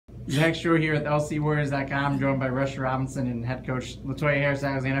Zach Shore here with LCWarriors.com, joined by Rusher Robinson and head coach LaToya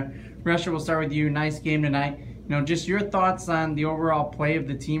Harris-Alexander. Rusher, we'll start with you. Nice game tonight. Just your thoughts on the overall play of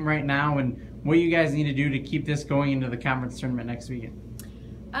the team right now and what you guys need to do to keep this going into the conference tournament next weekend.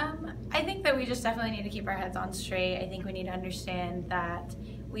 I think that we just definitely need to keep our heads on straight. I think we need to understand that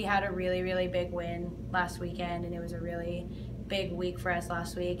we had a really, really big win last weekend, and it was a really big week for us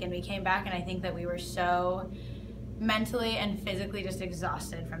last week. And we came back, and I think that we were so mentally and physically just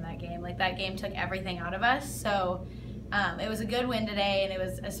exhausted from that game. Like, that game took everything out of us. So it was a good win today, and it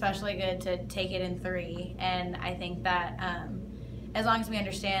was especially good to take it in 3. And I think that as long as we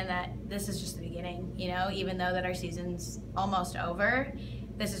understand that this is just the beginning, even though that our season's almost over,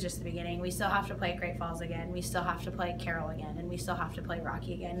 this is just the beginning. We still have to play Great Falls again. We still have to play Carroll again, and we still have to play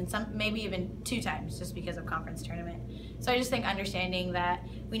Rocky again, and maybe even 2 times just because of conference tournament. So I just think understanding that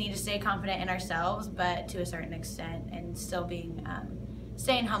we need to stay confident in ourselves, but to a certain extent, and still being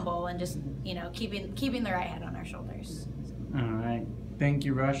staying humble and just keeping the right head on our shoulders. All right, thank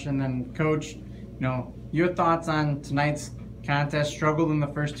you, Rush. And then Coach, your thoughts on tonight's contest? Struggled in the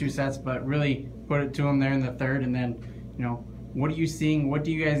first 2 sets, but really put it to them there in the third. And then what are you seeing? What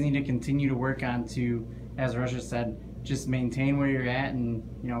do you guys need to continue to work on to, as Russia said, just maintain where you're at and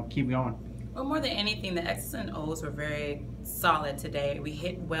keep going? Well, more than anything, the X's and O's were very solid today. We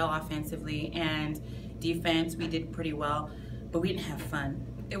hit well offensively, and defense we did pretty well, but we didn't have fun.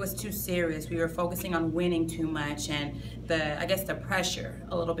 It was too serious. We were focusing on winning too much, and I guess the pressure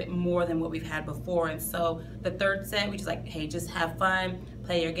a little bit more than what we've had before. And so the third set, we just hey, just have fun,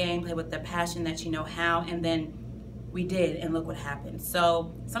 play your game, play with the passion that you know how, and then we did, and look what happened.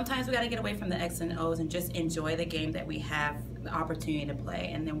 So sometimes we got to get away from the X's and O's and just enjoy the game that we have the opportunity to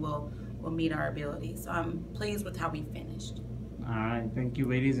play, and then we'll meet our abilities. So I'm pleased with how we finished. All right, thank you,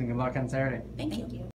 ladies, and good luck on Saturday. Thank you.